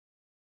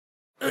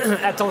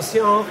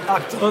Attention,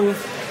 Achtung.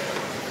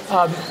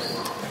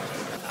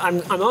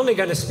 I'm only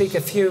going to speak a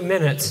few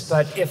minutes,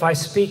 but if I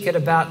speak at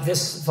about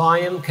this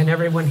volume, can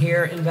everyone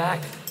hear in back?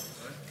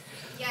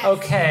 Yes.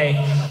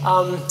 Okay.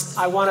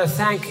 I want to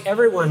thank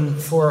everyone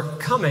for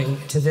coming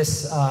to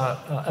this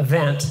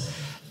event,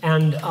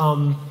 and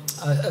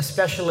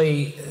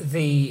especially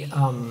the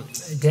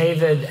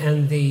David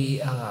and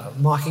the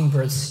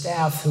Mockingbird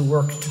staff who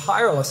work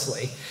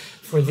tirelessly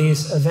for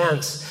these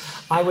events.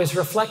 I was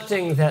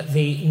reflecting that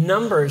the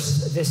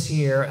numbers this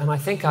year, and I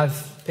think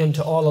I've been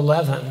to all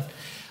 11,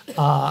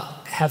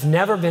 have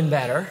never been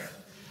better.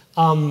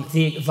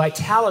 The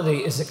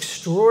vitality is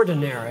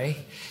extraordinary,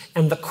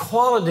 and the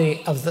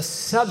quality of the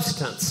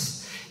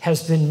substance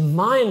has been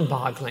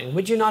mind-boggling.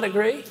 Would you not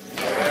agree?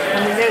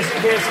 I mean,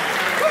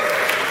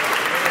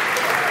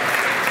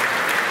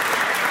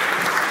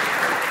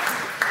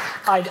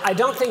 I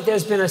don't think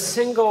there's been a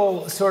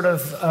single sort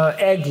of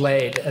egg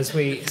laid, as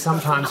we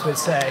sometimes would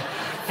say.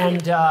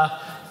 And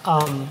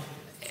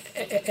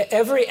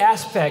every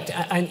aspect,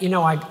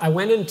 I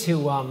went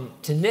into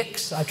to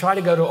Nick's. I tried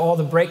to go to all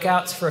the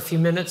breakouts for a few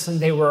minutes, and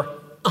they were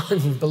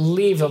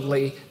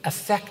unbelievably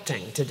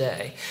affecting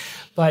today.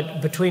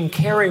 But between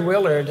Carrie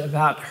Willard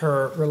about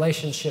her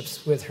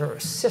relationships with her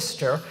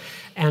sister,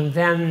 and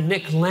then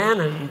Nick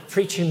Lannon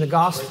preaching the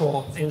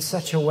gospel in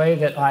such a way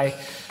that I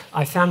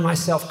found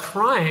myself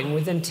crying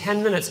within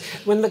 10 minutes.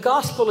 When the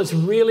gospel is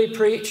really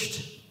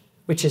preached,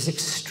 which is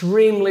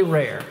extremely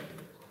rare,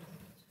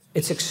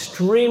 it's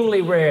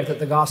extremely rare that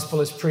the gospel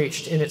is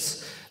preached in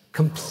its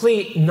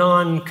complete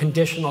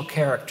non-conditional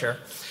character.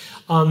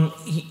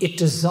 It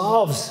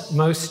dissolves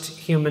most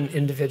human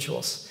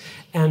individuals,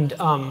 and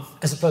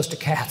as opposed to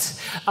cats.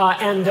 I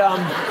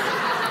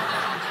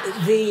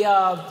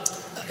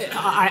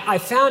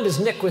found as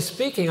Nick was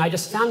speaking, I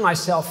just found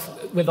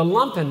myself with a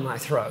lump in my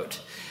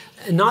throat.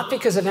 Not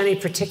because of any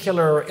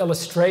particular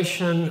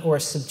illustration or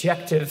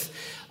subjective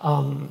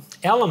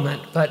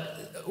element, but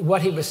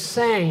what he was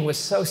saying was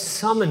so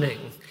summoning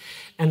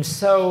and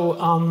so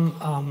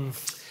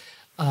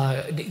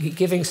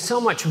giving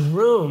so much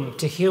room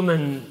to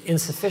human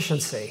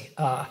insufficiency.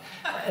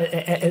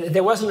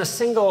 There wasn't a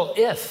single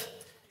if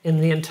in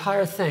the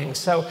entire thing.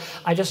 So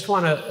I just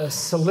want to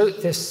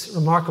salute this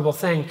remarkable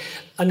thing.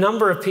 A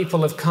number of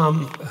people have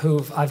come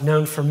who I've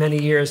known for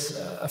many years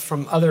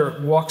from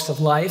other walks of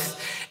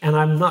life, and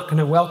I'm not going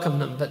to welcome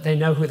them, but they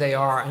know who they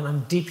are, and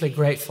I'm deeply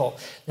grateful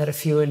that a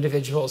few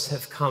individuals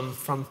have come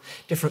from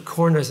different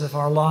corners of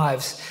our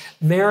lives.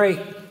 Mary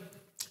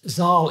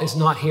Zahl is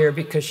not here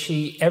because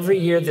every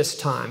year this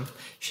time,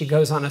 she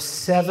goes on a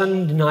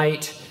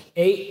 7-night,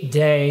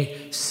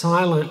 8-day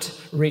silent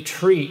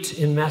retreat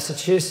in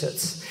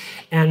Massachusetts.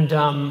 And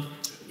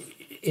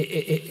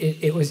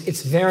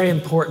it's very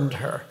important to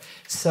her.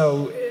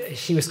 So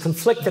she was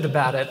conflicted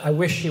about it. I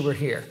wish she were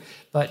here,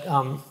 but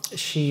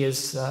she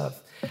is,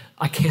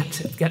 I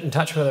can't get in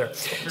touch with her.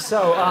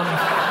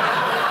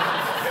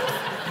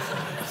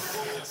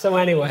 So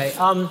anyway,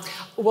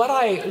 what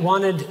I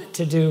wanted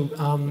to do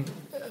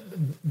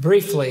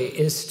briefly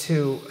is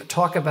to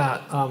talk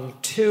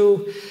about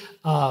two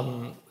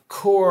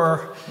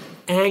core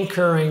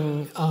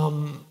anchoring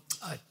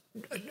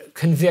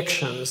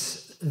convictions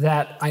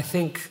that I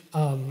think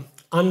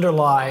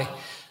underlie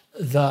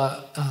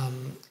the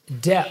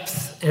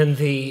depth and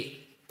the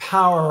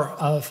power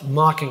of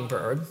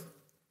Mockingbird,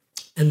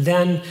 and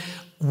then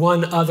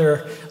one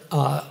other,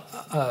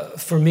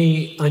 for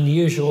me,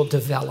 unusual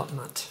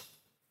development.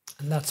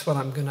 And that's what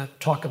I'm going to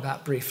talk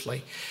about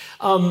briefly.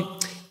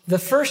 The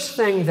first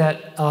thing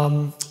that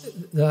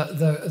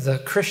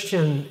the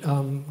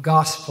Christian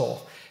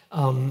gospel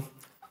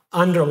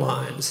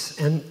underlines,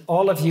 and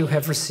all of you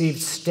have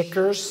received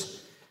stickers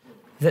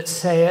that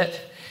say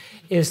it,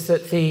 is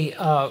that the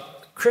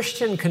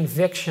Christian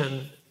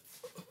conviction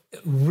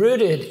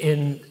rooted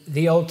in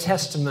the Old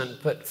Testament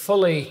but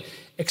fully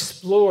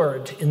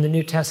explored in the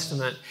New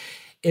Testament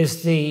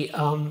is the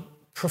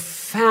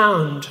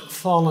profound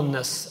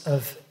fallenness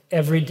of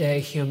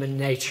everyday human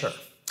nature.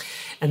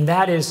 And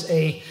that is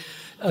a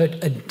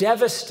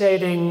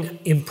devastating,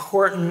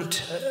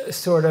 important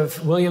sort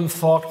of William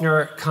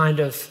Faulkner kind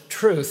of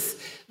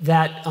truth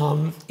that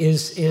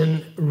is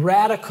in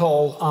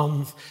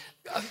radical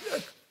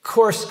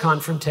coarse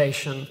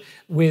confrontation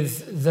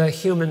with the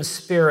human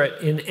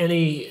spirit in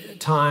any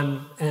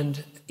time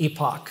and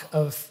epoch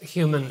of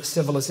human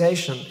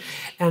civilization.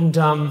 And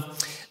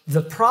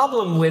the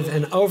problem with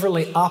an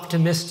overly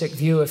optimistic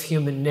view of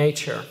human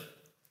nature,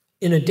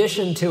 in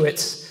addition to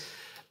its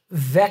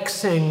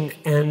vexing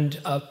and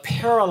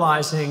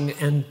paralyzing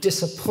and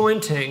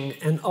disappointing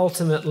and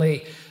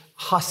ultimately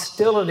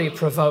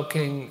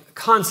hostility-provoking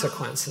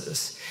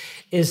consequences,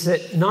 is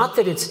that not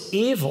that it's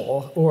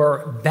evil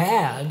or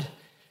bad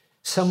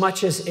so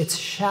much as it's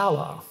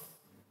shallow.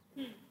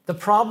 The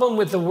problem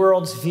with the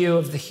world's view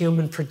of the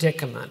human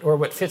predicament, or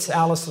what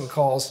Fitz-Allison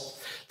calls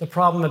the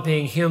problem of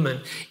being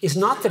human, is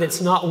not that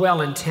it's not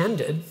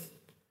well-intended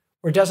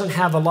or doesn't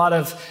have a lot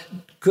of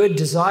good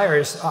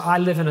desires. I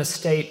live in a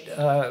state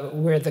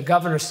where the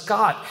Governor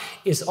Scott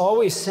is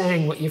always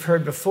saying what you've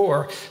heard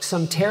before.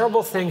 Some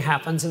terrible thing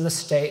happens in the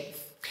state,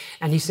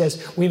 and he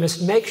says, we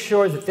must make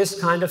sure that this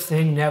kind of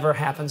thing never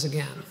happens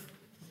again.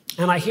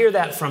 And I hear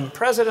that from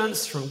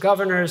presidents, from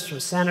governors, from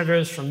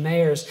senators, from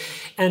mayors,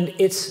 and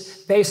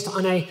it's based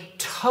on a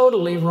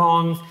totally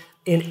wrong,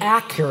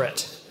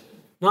 inaccurate,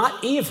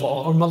 not evil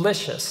or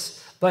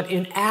malicious, but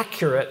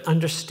inaccurate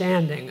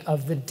understanding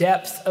of the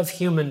depth of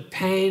human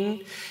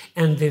pain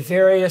and the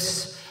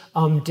various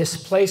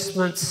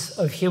displacements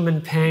of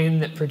human pain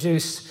that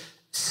produce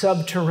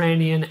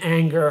subterranean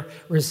anger,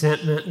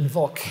 resentment, and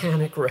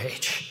volcanic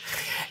rage.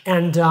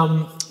 And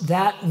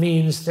that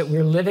means that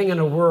we're living in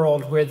a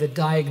world where the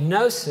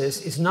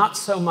diagnosis is not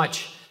so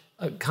much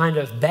kind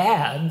of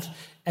bad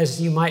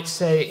as you might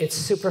say it's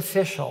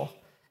superficial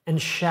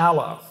and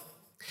shallow.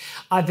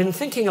 I've been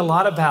thinking a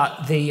lot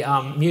about the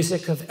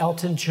music of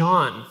Elton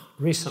John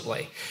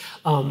recently.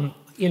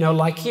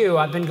 Like you,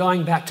 I've been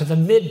going back to the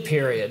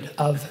mid-period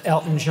of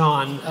Elton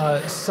John,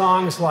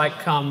 songs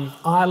like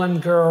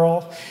Island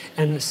Girl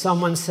and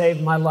Someone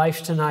Saved My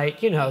Life Tonight,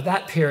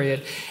 that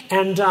period.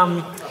 And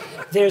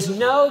there's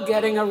no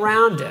getting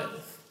around it,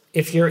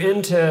 if you're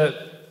into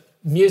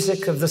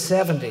music of the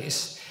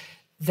 70s,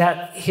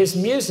 that his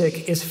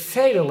music is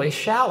fatally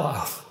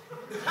shallow.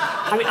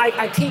 I mean,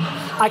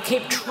 I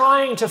keep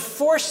trying to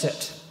force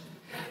it.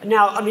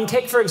 Now,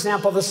 take, for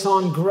example, the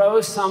song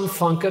Grow Some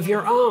Funk of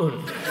Your Own,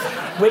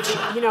 which,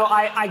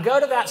 I go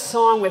to that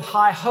song with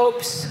high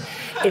hopes.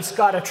 It's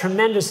got a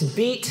tremendous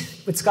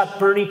beat. It's got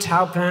Bernie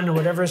Taupin, or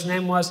whatever his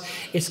name was.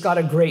 It's got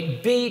a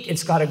great beat.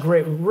 It's got a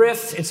great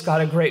riff. It's got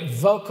a great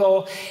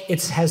vocal.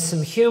 It has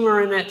some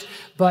humor in it,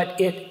 but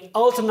it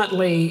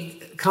ultimately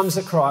comes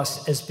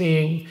across as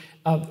being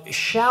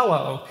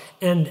shallow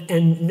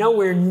and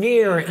nowhere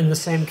near in the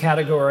same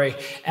category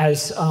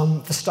as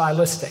the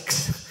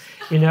Stylistics,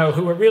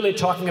 who are really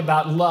talking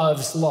about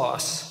love's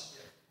loss.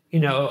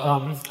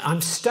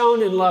 I'm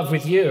stone in love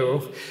with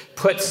you,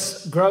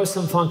 puts Grow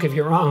Some Funk of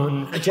Your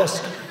Own.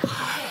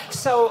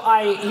 So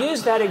I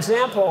use that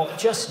example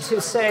just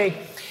to say,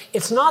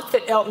 it's not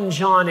that Elton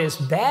John is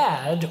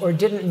bad or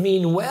didn't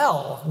mean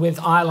well with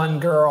Island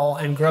Girl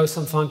and Grow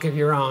Some Funk of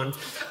Your Own,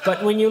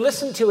 but when you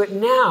listen to it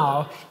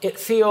now, it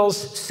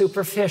feels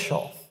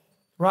superficial,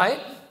 right?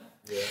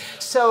 Yeah.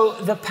 So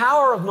the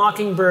power of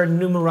Mockingbird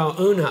numero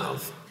uno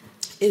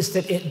is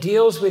that it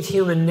deals with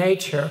human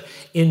nature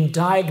in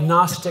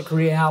diagnostic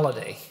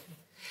reality.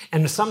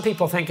 And some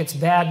people think it's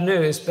bad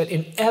news, but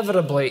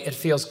inevitably it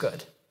feels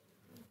good.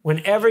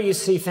 Whenever you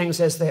see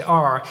things as they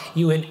are,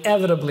 you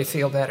inevitably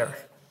feel better.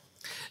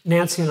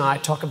 Nancy and I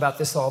talk about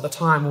this all the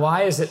time.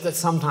 Why is it that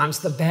sometimes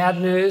the bad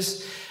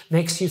news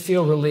makes you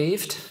feel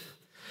relieved?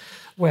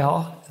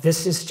 Well,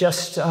 this is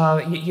just,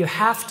 you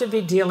have to be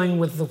dealing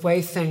with the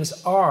way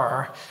things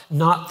are,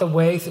 not the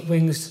way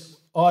things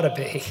ought to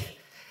be.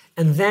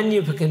 And then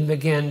you can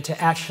begin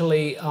to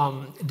actually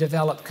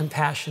develop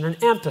compassion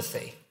and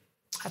empathy.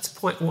 That's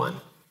point one.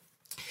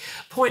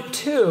 Point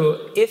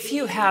two, if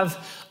you have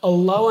a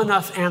low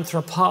enough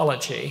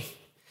anthropology,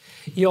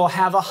 you'll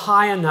have a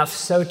high enough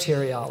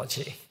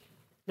soteriology.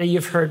 Now,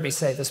 you've heard me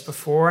say this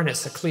before, and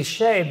it's a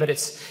cliche, but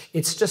it's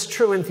just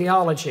true in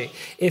theology.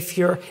 If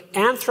your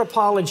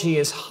anthropology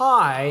is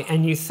high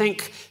and you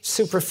think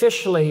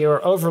superficially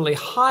or overly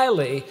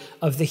highly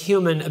of the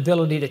human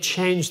ability to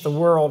change the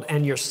world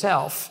and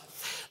yourself,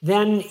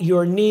 then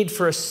your need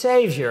for a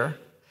savior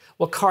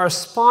will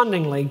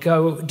correspondingly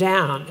go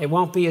down. It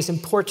won't be as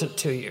important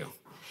to you.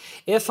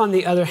 If, on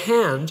the other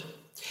hand,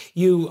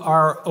 you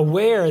are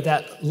aware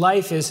that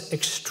life is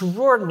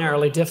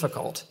extraordinarily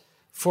difficult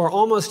for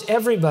almost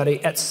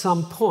everybody at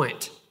some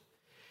point,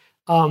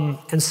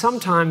 and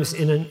sometimes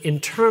in an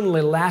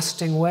internally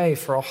lasting way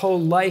for a whole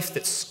life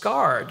that's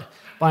scarred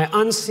by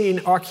unseen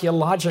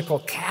archaeological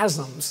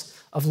chasms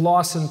of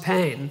loss and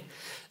pain,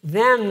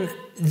 then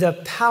the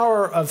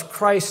power of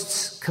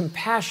Christ's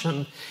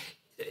compassion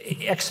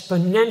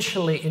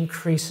exponentially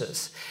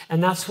increases.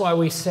 And that's why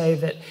we say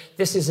that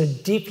this is a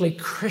deeply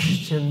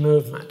Christian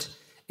movement.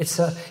 It's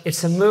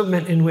a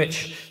movement in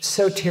which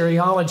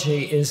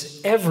soteriology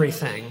is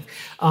everything.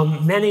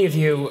 Many of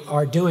you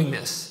are doing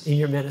this in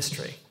your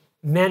ministry.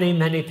 Many,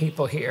 many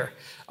people here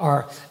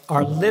are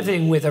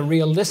living with a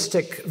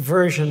realistic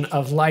version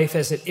of life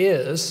as it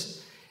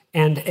is,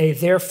 and a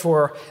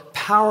therefore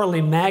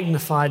powerfully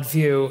magnified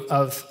view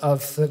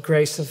of the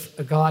grace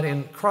of God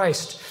in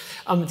Christ.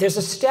 There's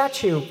a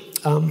statue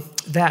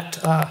that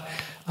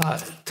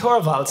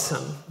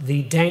Thorvaldsen,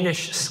 the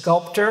Danish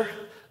sculptor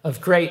of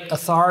great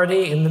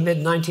authority in the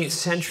mid-19th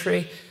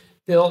century,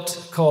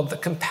 built, called the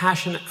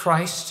Compassionate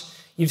Christ.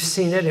 You've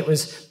seen it. It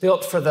was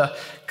built for the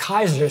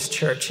Kaiser's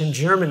Church in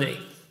Germany,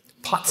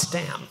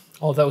 Potsdam,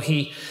 although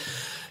he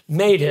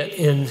made it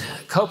in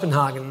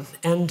Copenhagen.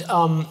 And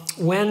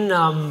when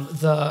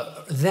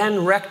the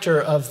then rector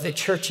of the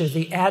Church of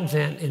the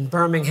Advent in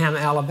Birmingham,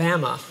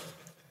 Alabama,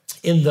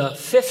 in the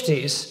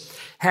 50s,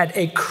 had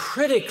a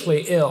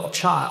critically ill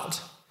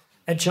child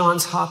at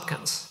Johns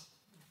Hopkins,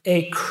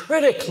 a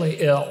critically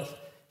ill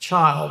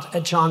child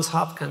at Johns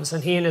Hopkins,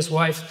 and he and his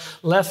wife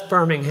left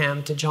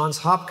Birmingham to Johns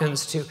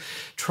Hopkins to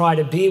try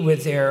to be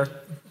with their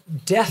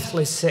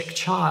deathly sick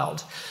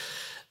child.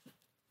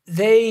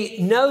 They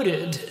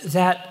noted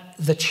that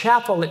the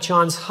chapel at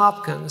Johns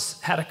Hopkins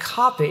had a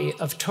copy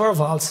of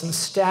Thorvaldsen's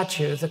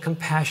statue, The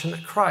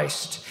Compassionate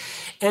Christ,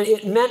 and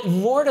it meant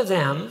more to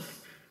them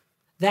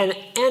than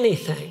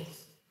anything,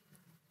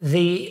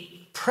 the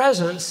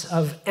presence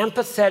of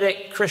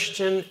empathetic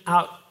Christian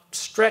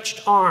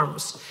outstretched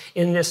arms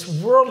in this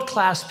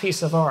world-class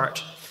piece of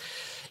art.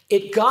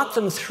 It got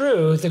them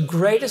through the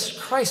greatest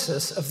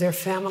crisis of their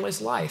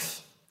family's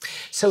life.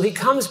 So he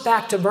comes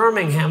back to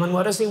Birmingham, and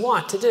what does he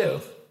want to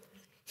do?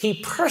 He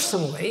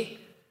personally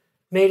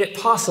made it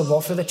possible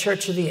for the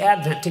Church of the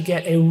Advent to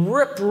get a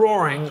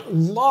rip-roaring,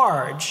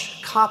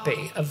 large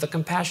copy of the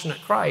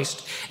Compassionate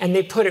Christ, and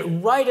they put it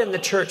right in the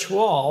church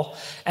wall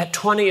at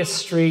 20th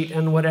Street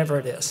and whatever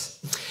it is.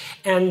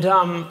 And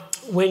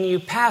when you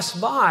pass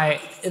by,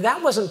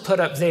 that wasn't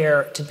put up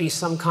there to be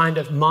some kind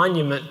of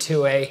monument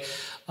to a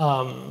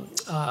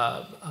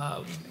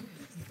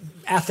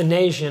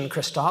Athanasian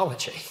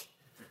Christology.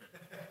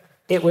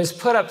 It was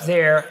put up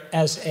there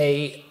as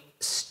a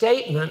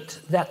statement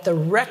that the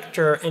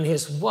rector and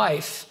his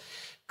wife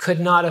could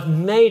not have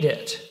made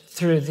it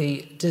through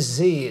the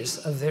disease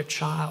of their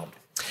child.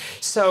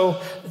 So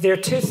there are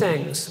two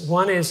things.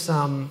 One is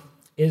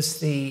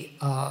the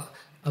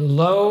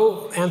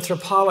low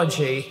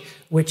anthropology,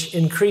 which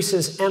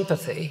increases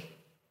empathy.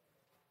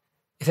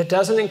 If it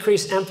doesn't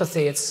increase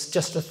empathy, it's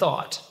just a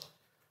thought.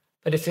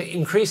 But if it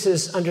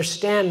increases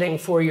understanding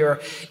for your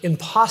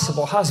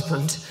impossible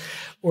husband,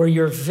 or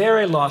your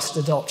very lost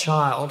adult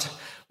child,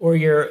 or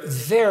your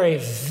very,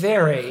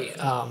 very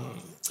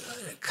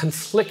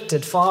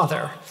conflicted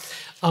father,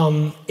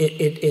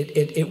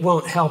 it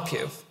won't help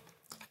you.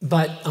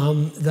 But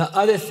the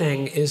other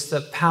thing is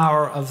the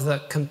power of the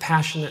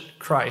compassionate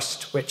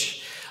Christ,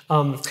 which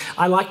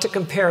I like to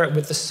compare it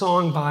with the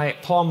song by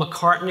Paul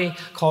McCartney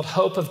called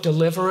Hope of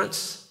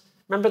Deliverance.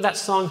 Remember that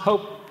song,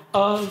 Hope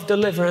of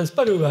Deliverance?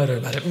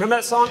 Remember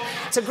that song?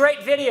 It's a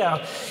great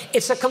video.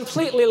 It's a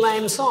completely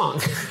lame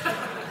song.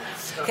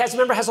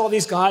 Remember, it has all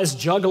these guys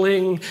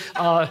juggling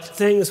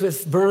things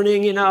with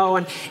burning,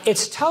 and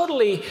it's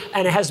totally,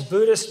 and it has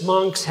Buddhist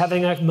monks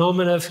having a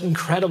moment of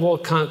incredible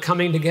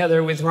coming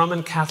together with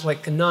Roman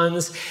Catholic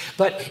nuns.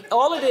 But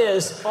all it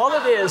is,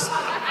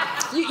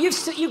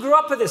 you grew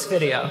up with this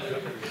video.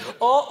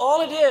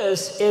 All it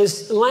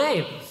is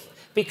lame,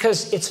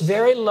 because it's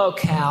very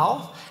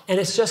locale, and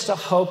it's just a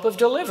hope of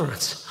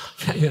deliverance.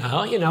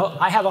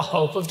 I have a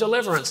hope of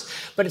deliverance,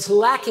 but it's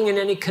lacking in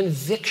any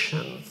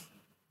conviction.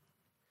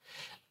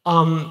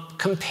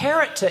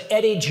 Compare it to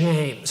Eddie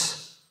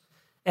James.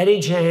 Eddie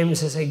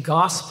James is a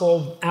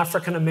gospel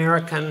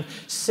African-American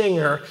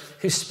singer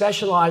who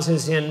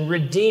specializes in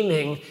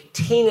redeeming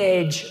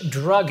teenage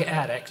drug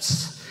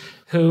addicts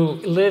who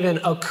live in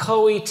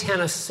Ocoee,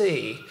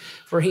 Tennessee,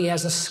 where he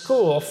has a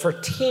school for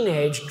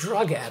teenage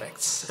drug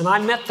addicts. And I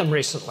met them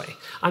recently.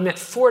 I met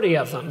 40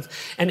 of them.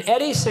 And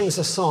Eddie sings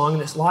a song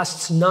that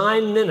lasts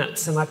 9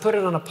 minutes, and I put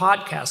it on a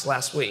podcast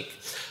last week,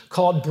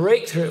 called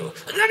Breakthrough.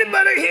 Does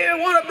anybody here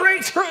want a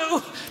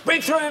breakthrough?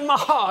 Breakthrough in my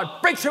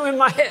heart, breakthrough in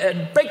my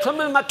head, breakthrough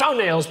in my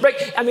toenails.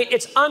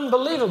 It's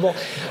unbelievable.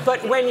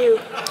 But when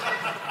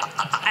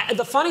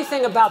the funny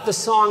thing about the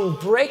song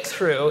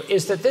Breakthrough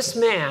is that this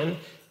man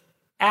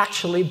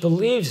actually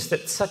believes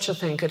that such a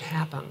thing could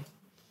happen,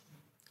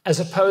 as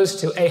opposed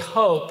to a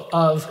hope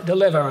of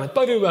deliverance.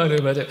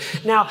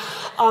 Now,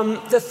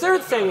 the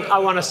third thing I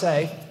want to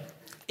say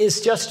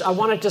is I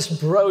want to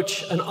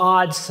broach an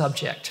odd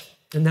subject,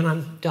 and then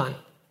I'm done.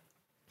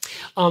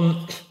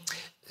 I'm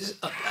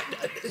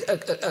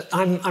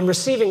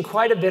receiving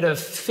quite a bit of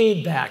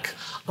feedback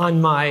on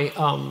my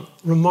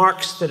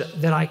remarks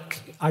that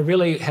I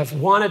really have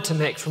wanted to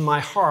make from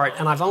my heart,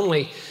 and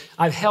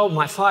I've held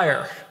my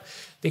fire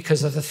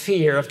because of the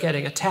fear of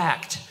getting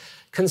attacked,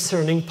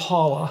 concerning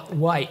Paula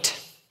White.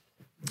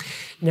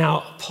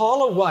 Now,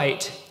 Paula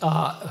White,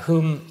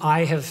 whom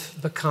I have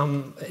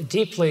become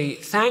deeply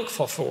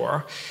thankful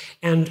for,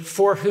 and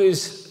for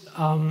whose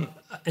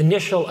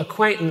initial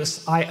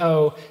acquaintance I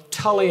owe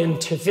Tullian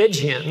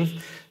Tavigian,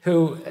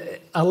 who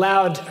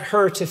allowed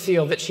her to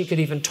feel that she could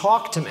even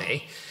talk to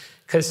me,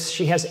 because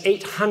she has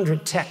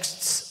 800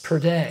 texts per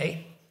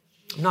day.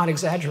 I'm not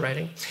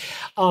exaggerating.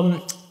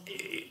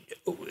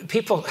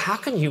 People, how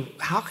can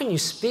you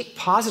speak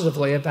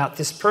positively about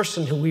this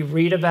person who we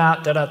read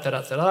about,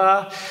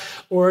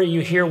 or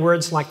you hear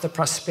words like the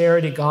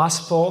prosperity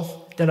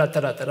gospel,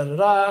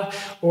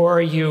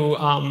 or you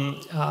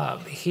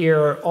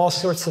hear all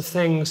sorts of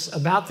things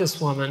about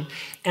this woman,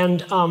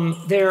 and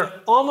they're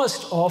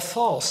almost all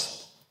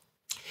false.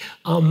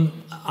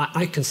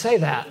 I can say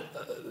that.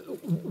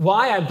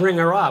 Why I bring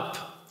her up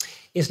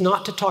is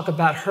not to talk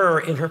about her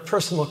in her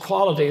personal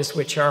qualities,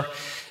 which are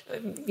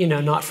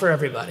not for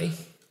everybody.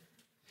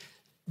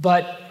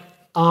 But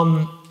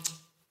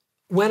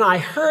when I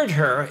heard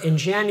her in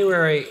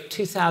January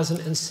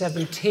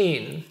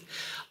 2017,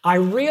 I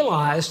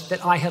realized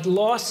that I had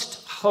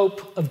lost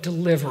hope of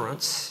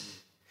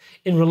deliverance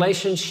in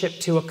relationship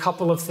to a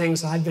couple of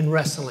things I've been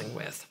wrestling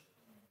with.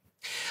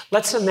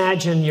 Let's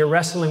imagine you're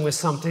wrestling with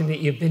something that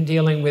you've been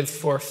dealing with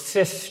for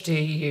 50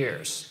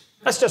 years.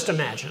 Let's just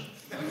imagine.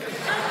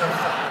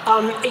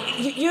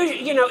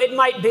 It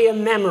might be a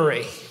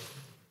memory.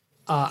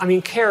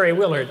 Carrie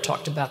Willard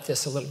talked about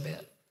this a little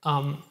bit.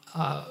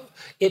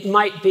 It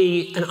might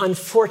be an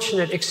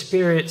unfortunate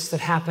experience that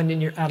happened in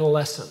your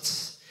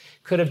adolescence.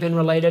 Could have been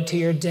related to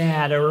your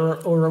dad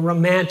or a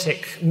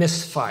romantic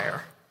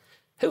misfire.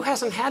 Who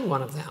hasn't had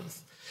one of them?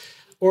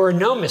 Or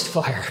no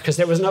misfire, because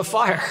there was no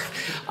fire.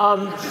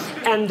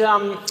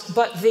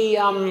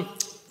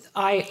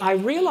 I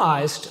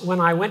realized when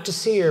I went to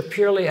see her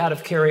purely out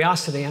of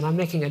curiosity, and I'm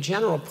making a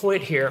general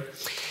point here,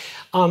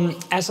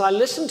 as I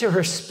listened to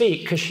her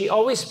speak, because she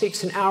always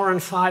speaks an hour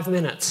and 5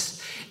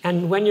 minutes,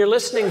 and when you're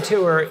listening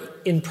to her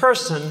in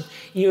person,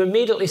 you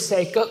immediately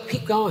say,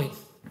 keep going.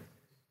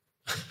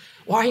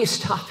 Why are you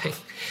stopping?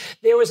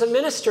 There was a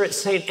minister at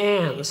St.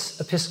 Anne's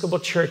Episcopal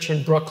Church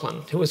in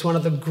Brooklyn who was one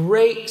of the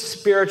great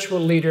spiritual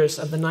leaders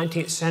of the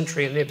 19th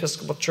century in the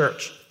Episcopal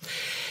Church.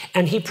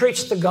 And he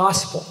preached the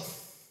gospel.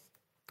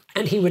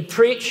 And he would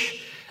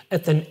preach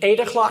at the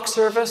 8 o'clock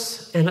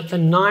service and at the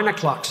 9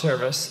 o'clock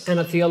service and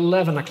at the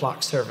 11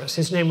 o'clock service.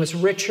 His name was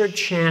Richard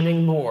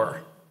Channing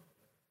Moore.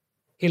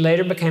 He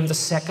later became the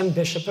second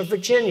Bishop of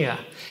Virginia.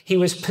 He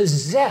was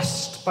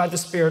possessed by the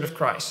Spirit of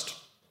Christ.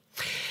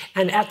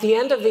 And at the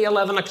end of the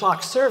 11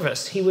 o'clock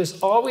service, he was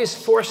always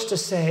forced to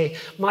say,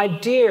 "My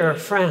dear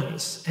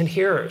friends and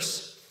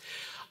hearers,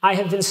 I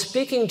have been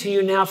speaking to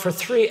you now for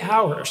 3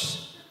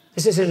 hours."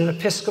 This is in an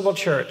Episcopal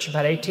church,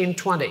 about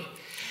 1820.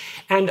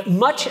 "And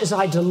much as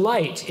I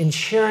delight in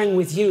sharing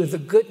with you the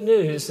good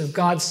news of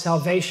God's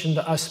salvation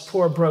to us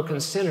poor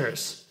broken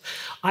sinners,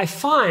 I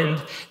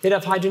find that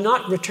if I do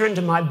not return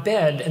to my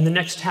bed in the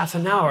next half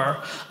an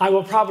hour, I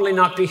will probably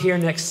not be here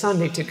next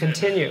Sunday to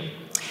continue."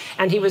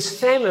 And he was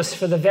famous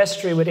for the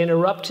vestry would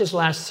interrupt his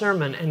last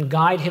sermon and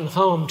guide him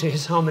home to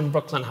his home in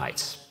Brooklyn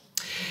Heights.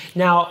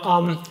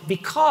 Now,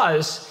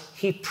 because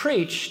he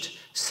preached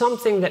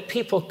something that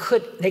people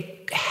they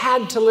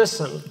had to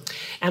listen.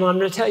 And I'm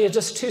going to tell you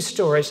just 2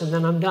 stories and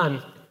then I'm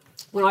done.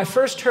 When I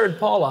first heard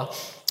Paula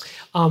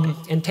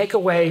and Take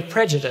Away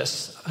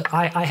Prejudice,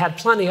 I had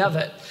plenty of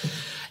it.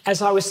 As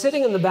I was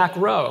sitting in the back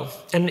row,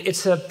 and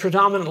it's a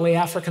predominantly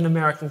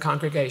African-American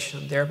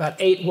congregation, there are about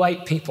 8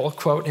 white people,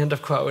 quote, end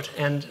of quote,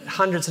 and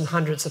hundreds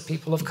of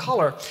people of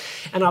color.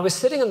 And I was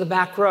sitting in the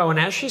back row, and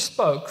as she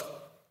spoke,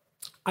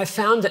 I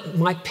found that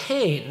my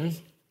pain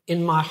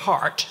in my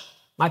heart,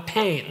 my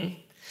pain,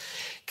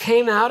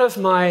 came out of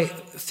my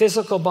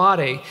physical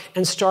body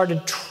and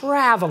started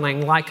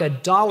traveling like a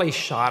dolly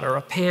shot or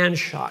a pan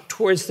shot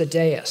towards the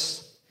dais.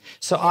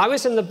 So I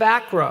was in the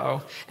back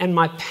row, and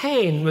my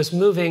pain was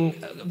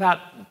moving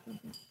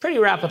pretty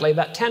rapidly,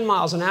 about 10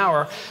 miles an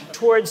hour,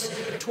 towards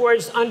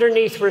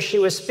underneath where she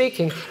was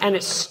speaking. And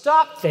it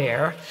stopped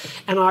there,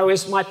 and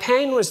my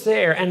pain was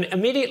there, and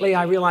immediately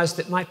I realized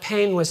that my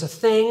pain was a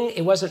thing.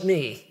 It wasn't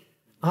me.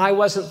 I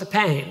wasn't the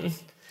pain,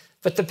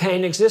 but the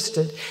pain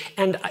existed.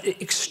 And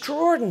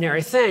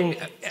extraordinary thing.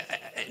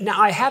 Now,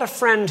 I had a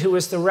friend who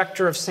was the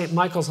rector of St.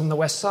 Michael's on the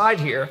west side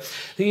here,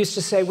 who used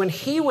to say when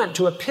he went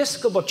to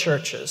Episcopal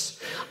churches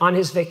on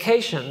his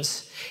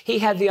vacations, he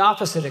had the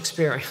opposite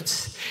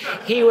experience.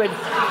 He was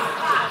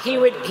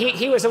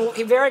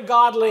a very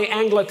godly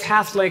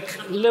Anglo-Catholic,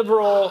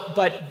 liberal,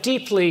 but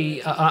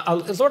deeply,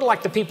 sort of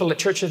like the people at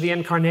Church of the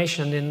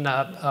Incarnation in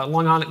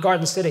Long Island,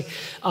 Garden City.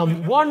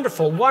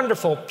 Wonderful,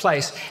 wonderful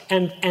place.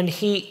 And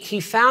he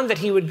found that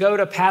he would go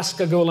to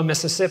Pascagoula,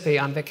 Mississippi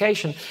on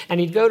vacation, and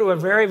he'd go to a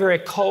very, very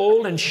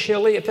cold and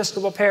chilly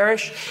Episcopal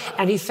parish,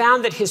 and he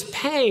found that his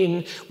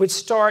pain would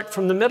start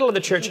from the middle of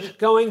the church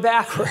going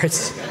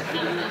backwards.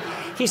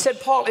 He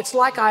said, "Paul, it's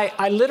like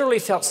I literally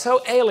felt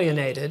so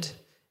alienated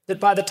that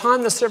by the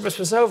time the service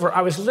was over,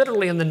 I was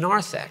literally in the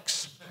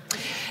narthex."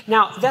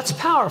 Now, that's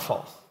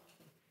powerful,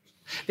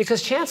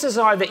 because chances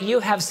are that you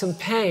have some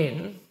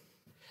pain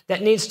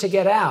that needs to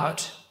get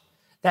out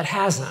that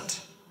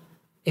hasn't,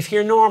 if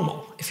you're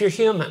normal, if you're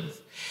human.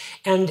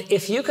 And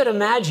if you could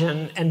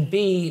imagine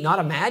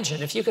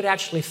if you could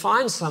actually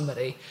find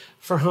somebody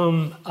for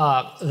whom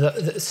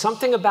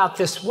something about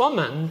this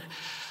woman,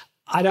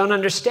 I don't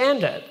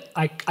understand it.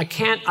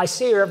 I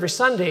see her every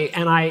Sunday,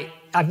 and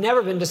I've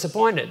never been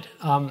disappointed.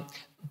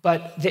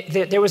 But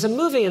there was a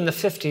movie in the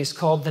 50s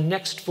called The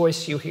Next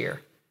Voice You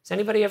Hear. Has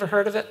anybody ever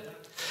heard of it?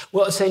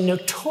 Well, it's a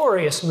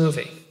notorious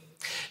movie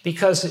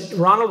because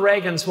Ronald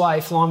Reagan's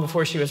wife, long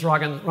before she was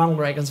Ronald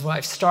Reagan's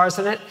wife, stars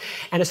in it.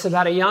 And it's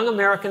about a young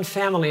American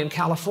family in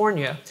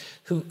California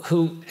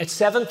who at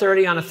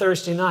 7:30 on a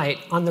Thursday night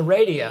on the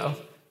radio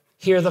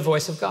hear the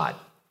voice of God.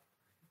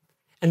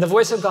 And the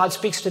voice of God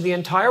speaks to the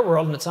entire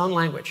world in its own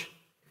language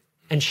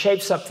and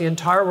shapes up the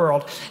entire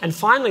world. And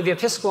finally, the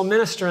Episcopal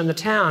minister in the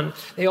town,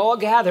 they all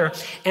gather,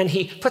 and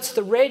he puts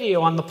the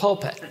radio on the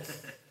pulpit.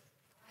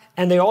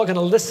 And they're all going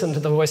to listen to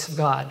the voice of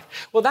God.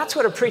 Well, that's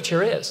what a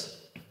preacher is.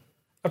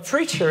 A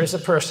preacher is a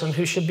person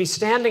who should be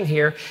standing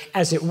here,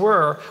 as it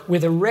were,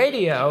 with a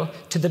radio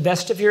to the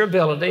best of your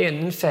ability and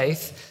in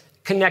faith,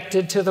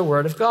 connected to the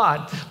Word of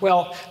God.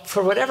 Well,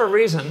 for whatever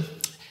reason,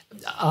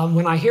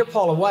 when I hear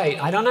Paula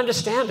White, I don't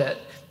understand it.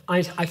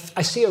 I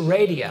see a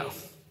radio.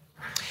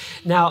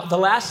 Now, the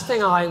last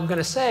thing I'm going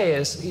to say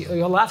is,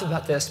 you'll laugh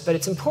about this, but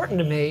it's important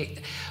to me.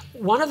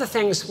 One of the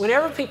things,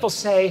 whenever people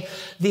say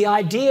the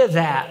idea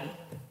that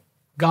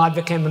God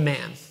became a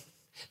man,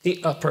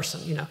 a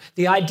person,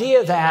 the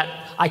idea that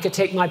I could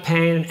take my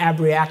pain and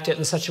abreact it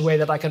in such a way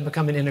that I could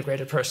become an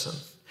integrated person,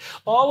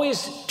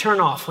 always turn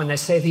off when they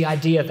say the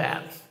idea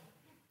that.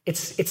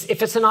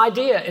 If it's an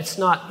idea, it's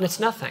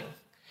nothing.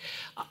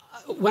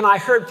 When I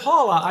heard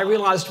Paula, I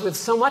realized with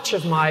so much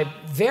of my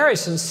very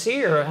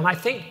sincere and I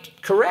think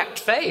correct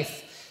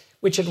faith,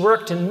 which had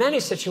worked in many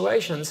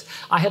situations,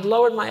 I had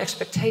lowered my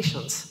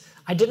expectations.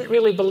 I didn't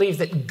really believe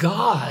that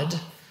God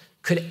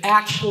could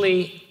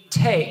actually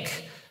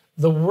take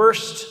the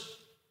worst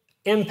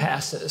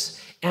impasses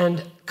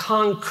and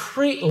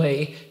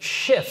concretely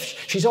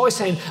shift. She's always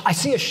saying, I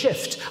see a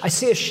shift.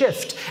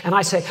 And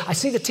I say, I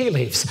see the tea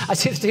leaves. I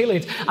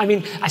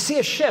see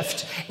a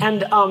shift.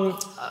 And on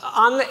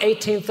the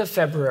 18th of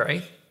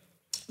February,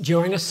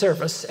 during a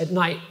service at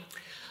night,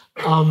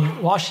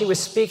 while she was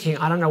speaking,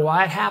 I don't know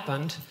why it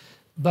happened,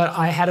 but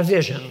I had a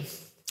vision,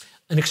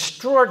 an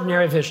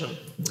extraordinary vision.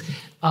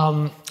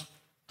 And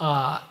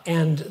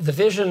the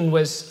vision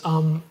was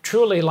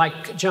truly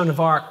like Joan of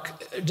Arc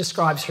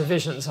describes her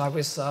visions.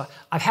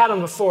 I've had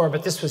them before,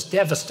 but this was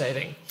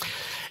devastating.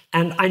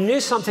 And I knew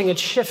something had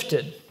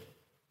shifted.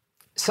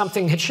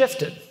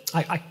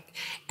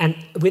 And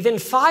within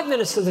 5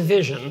 minutes of the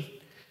vision,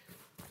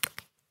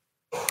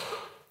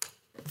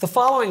 the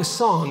following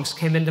songs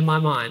came into my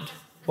mind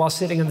while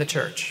sitting in the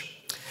church.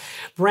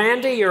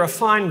 Brandy, You're a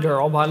Fine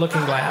Girl by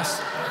Looking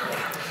Glass.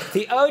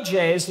 The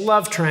OJ's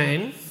Love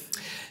Train.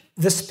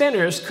 The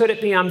Spinners, Could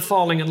It Be I'm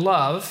Falling in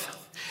Love?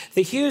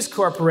 The Hughes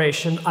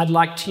Corporation, I'd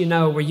Like to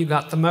Know Where You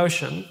Got the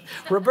Motion.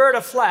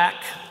 Roberta Flack,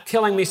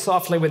 Killing Me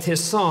Softly with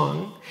His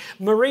Song.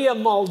 Maria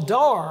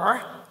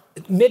Muldaur,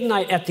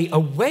 Midnight at the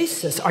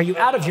Oasis. Are you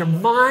out of your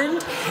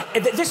mind?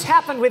 This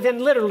happened within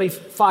literally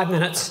 5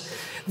 minutes.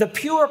 The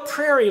Pure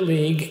Prairie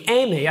League,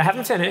 Amy, I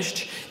haven't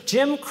finished.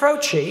 Jim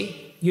Croce,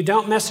 You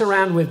Don't Mess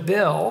Around with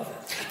Bill.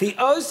 The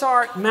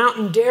Ozark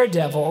Mountain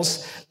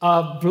Daredevils,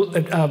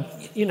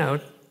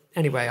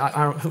 Anyway,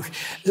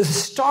 the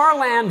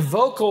Starland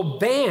Vocal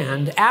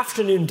Band,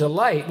 Afternoon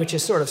Delight, which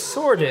is sort of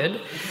sordid,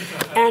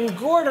 and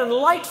Gordon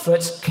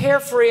Lightfoot's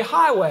Carefree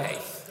Highway.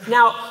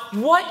 Now,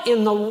 what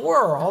in the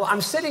world? I'm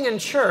sitting in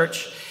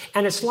church,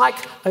 and it's like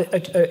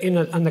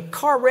on the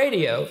car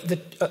radio,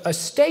 a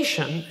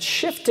station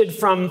shifted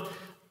from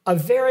a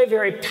very,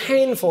 very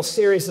painful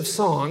series of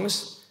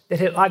songs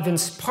that I've been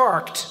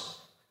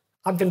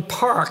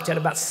parked at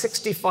about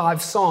 65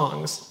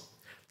 songs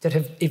that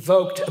have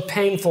evoked a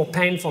painful,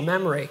 painful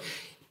memory.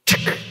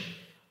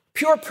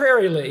 Pure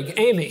Prairie League,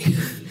 Amy.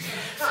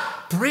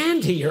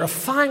 Brandy, You're a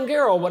Fine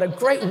Girl. What a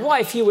great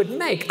wife you would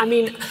make.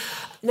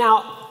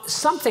 Now,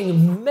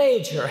 something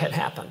major had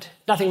happened.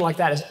 Nothing like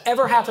that has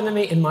ever happened to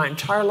me in my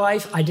entire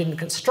life. I didn't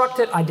construct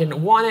it. I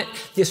didn't want it.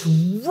 This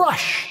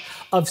rush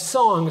of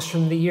songs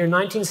from the year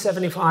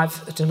 1975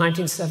 to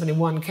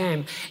 1971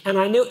 came, and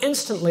I knew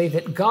instantly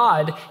that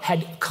God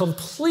had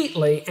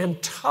completely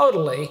and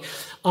totally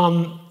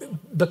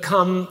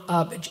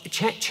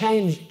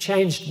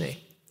changed me.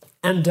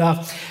 And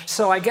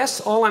so I guess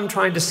all I'm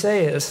trying to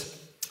say is,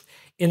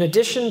 in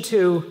addition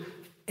to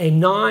a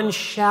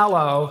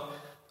non-shallow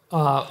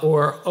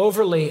or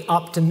overly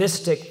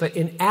optimistic but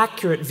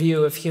inaccurate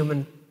view of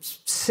human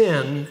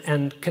sin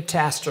and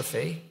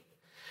catastrophe,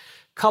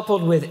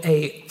 coupled with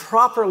a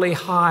properly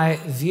high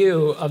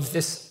view of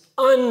this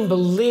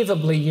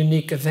unbelievably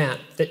unique event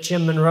that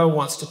Jim Monroe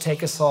wants to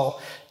take us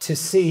all to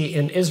see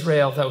in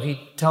Israel, though he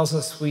tells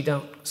us we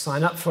don't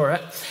sign up for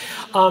it.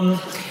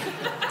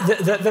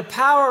 The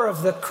power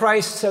of the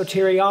Christ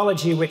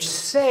soteriology, which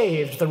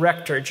saved the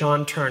rector,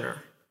 John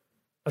Turner,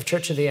 of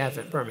Church of the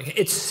Advent, Birmingham.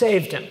 It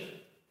saved him.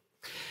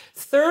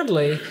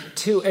 Thirdly,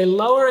 to a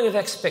lowering of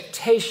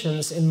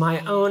expectations in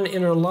my own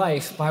inner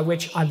life by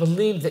which I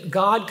believed that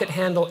God could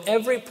handle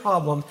every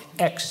problem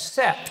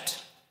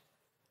except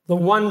the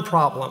one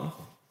problem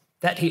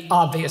that he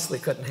obviously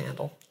couldn't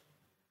handle.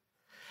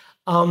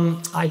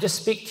 I just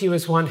speak to you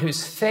as one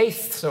whose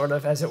faith, sort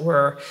of, as it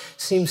were,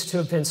 seems to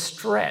have been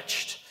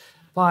stretched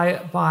by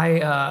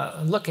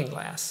Looking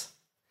Glass.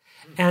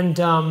 And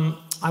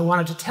I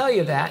wanted to tell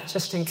you that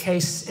just in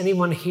case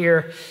anyone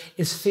here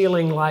is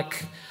feeling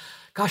like,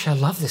 gosh, I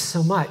love this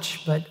so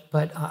much,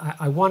 but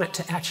I want it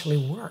to actually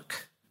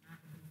work.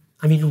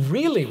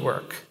 Really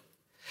work.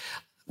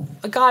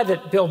 A guy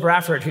that Bill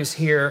Bradford, who's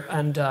here,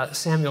 and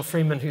Samuel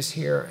Freeman, who's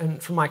here,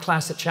 and from my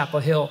class at Chapel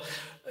Hill,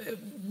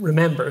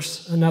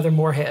 remembers, another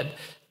Moorhead,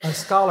 a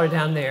scholar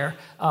down there.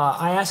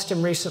 I asked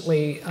him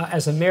recently,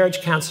 as a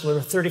marriage counselor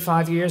of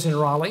 35 years in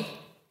Raleigh,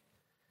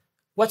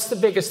 what's the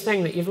biggest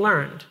thing that you've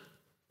learned?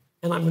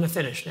 And I'm going to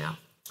finish now.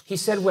 He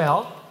said,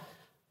 well,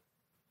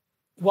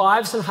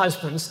 wives and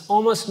husbands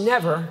almost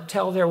never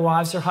tell their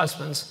wives or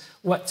husbands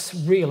what's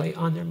really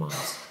on their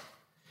minds.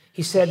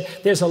 He said,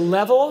 there's a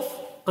level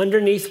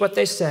underneath what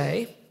they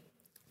say,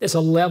 there's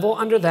a level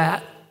under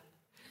that,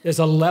 there's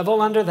a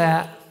level under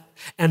that,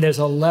 and there's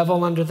a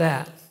level under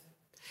that.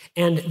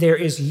 And there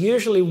is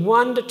usually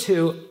 1 to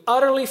 2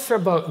 utterly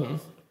verboten,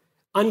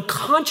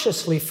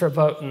 unconsciously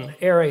verboten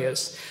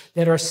areas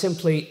that are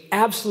simply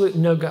absolute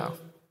no-go.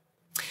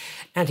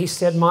 And he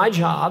said, my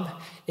job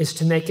is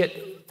to make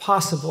it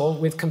possible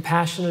with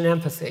compassion and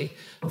empathy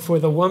for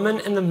the woman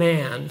and the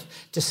man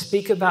to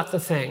speak about the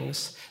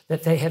things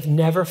that they have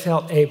never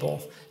felt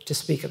able to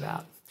speak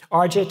about.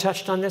 RJ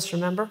touched on this,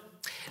 remember?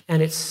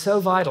 And it's so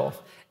vital.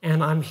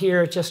 And I'm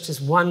here just as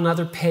one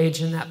other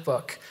page in that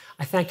book.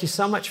 I thank you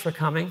so much for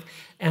coming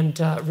and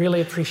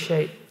really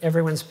appreciate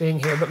everyone's being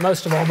here, but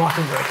most of all,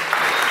 Mockingbird.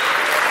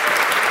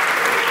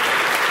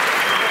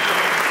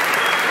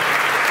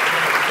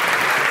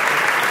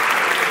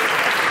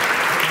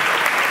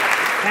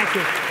 Thank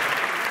you.